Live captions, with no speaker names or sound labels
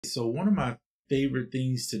So one of my favorite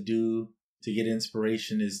things to do to get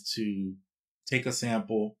inspiration is to take a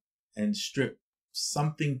sample and strip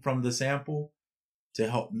something from the sample to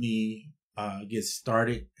help me get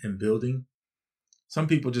started in building. Some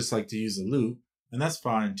people just like to use a loop, and that's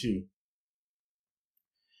fine too.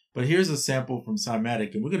 But here's a sample from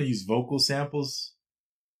Cymatic, and we're going to use vocal samples.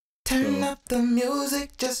 Turn up the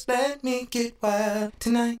music, just let me get wild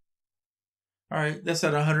tonight. All right, that's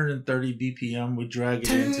at 130 BPM. We drag it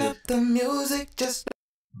Turn into... up the music, just...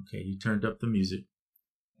 Okay, you turned up the music.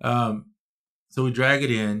 So we drag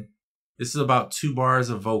it in. This is about 2 bars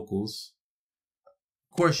of vocals.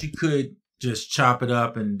 Of course, you could just chop it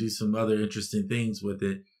up and do some other interesting things with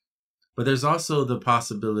it. But there's also the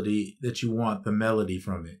possibility that you want the melody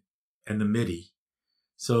from it and the MIDI.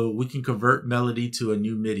 So we can convert melody to a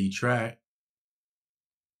new MIDI track.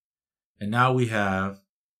 And now we have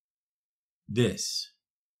this.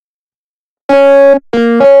 Now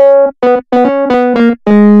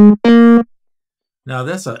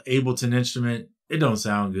that's an Ableton instrument. It don't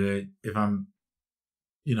sound good if I'm,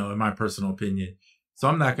 in my personal opinion. So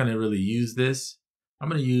I'm not going to really use this. I'm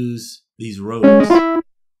going to use these rows.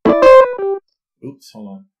 Oops, hold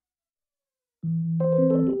on.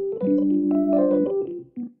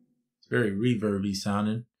 It's very reverby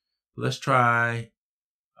sounding. Let's try.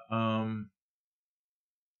 Let's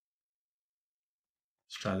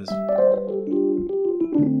try this one.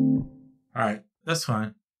 All right, that's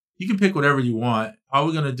fine. You can pick whatever you want. All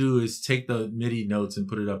we're gonna do is take the MIDI notes and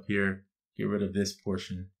put it up here. Get rid of this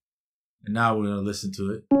portion. And now we're gonna listen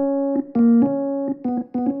to it.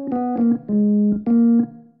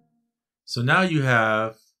 So now you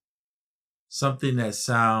have something that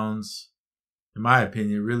sounds, in my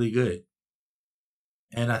opinion, really good.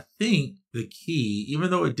 And I think the key, even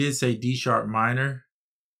though it did say D sharp minor,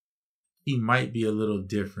 he might be a little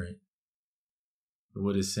different than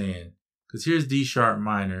what it's saying. Because here's D sharp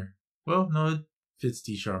minor. Well, no, it fits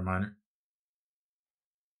D sharp minor.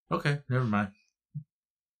 Okay, never mind.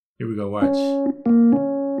 Here we go, watch.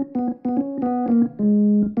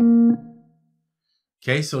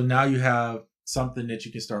 Okay, so now you have something that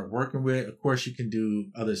you can start working with. Of course, you can do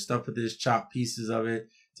other stuff with this, chop pieces of it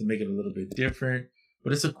to make it a little bit different.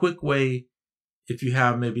 But it's a quick way if you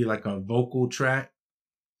have maybe like a vocal track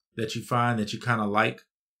that you find that you kind of like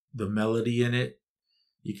the melody in it.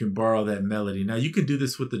 You can borrow that melody. Now you can do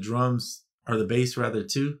this with the drums or the bass rather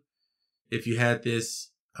too. If you had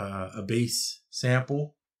this, a bass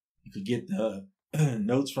sample, you could get the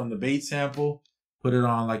notes from the bass sample, put it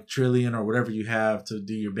on like Trillion or whatever you have to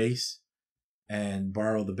do your bass and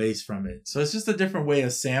borrow the bass from it. So it's just a different way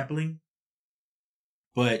of sampling,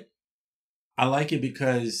 but I like it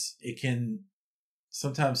because it can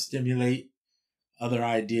sometimes stimulate other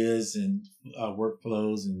ideas and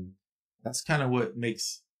workflows, and that's kind of what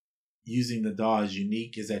makes using the DAWs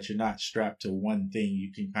unique, is that you're not strapped to one thing.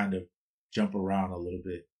 You can kind of jump around a little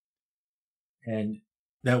bit, and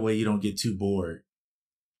that way you don't get too bored.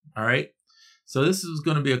 All right, so this is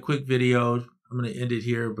going to be a quick video. I'm going to end it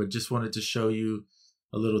here, but just wanted to show you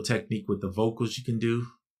a little technique with the vocals you can do.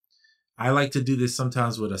 I like to do this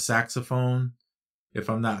sometimes with a saxophone if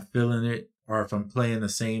I'm not feeling it, or if I'm playing the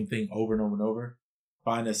same thing over and over and over.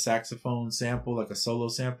 Find a saxophone sample, like a solo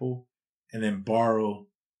sample, and then borrow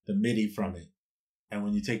the MIDI from it. And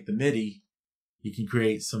when you take the MIDI, you can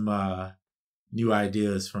create some new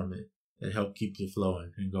ideas from it that help keep you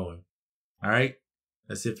flowing and going. All right,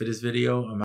 that's it for this video.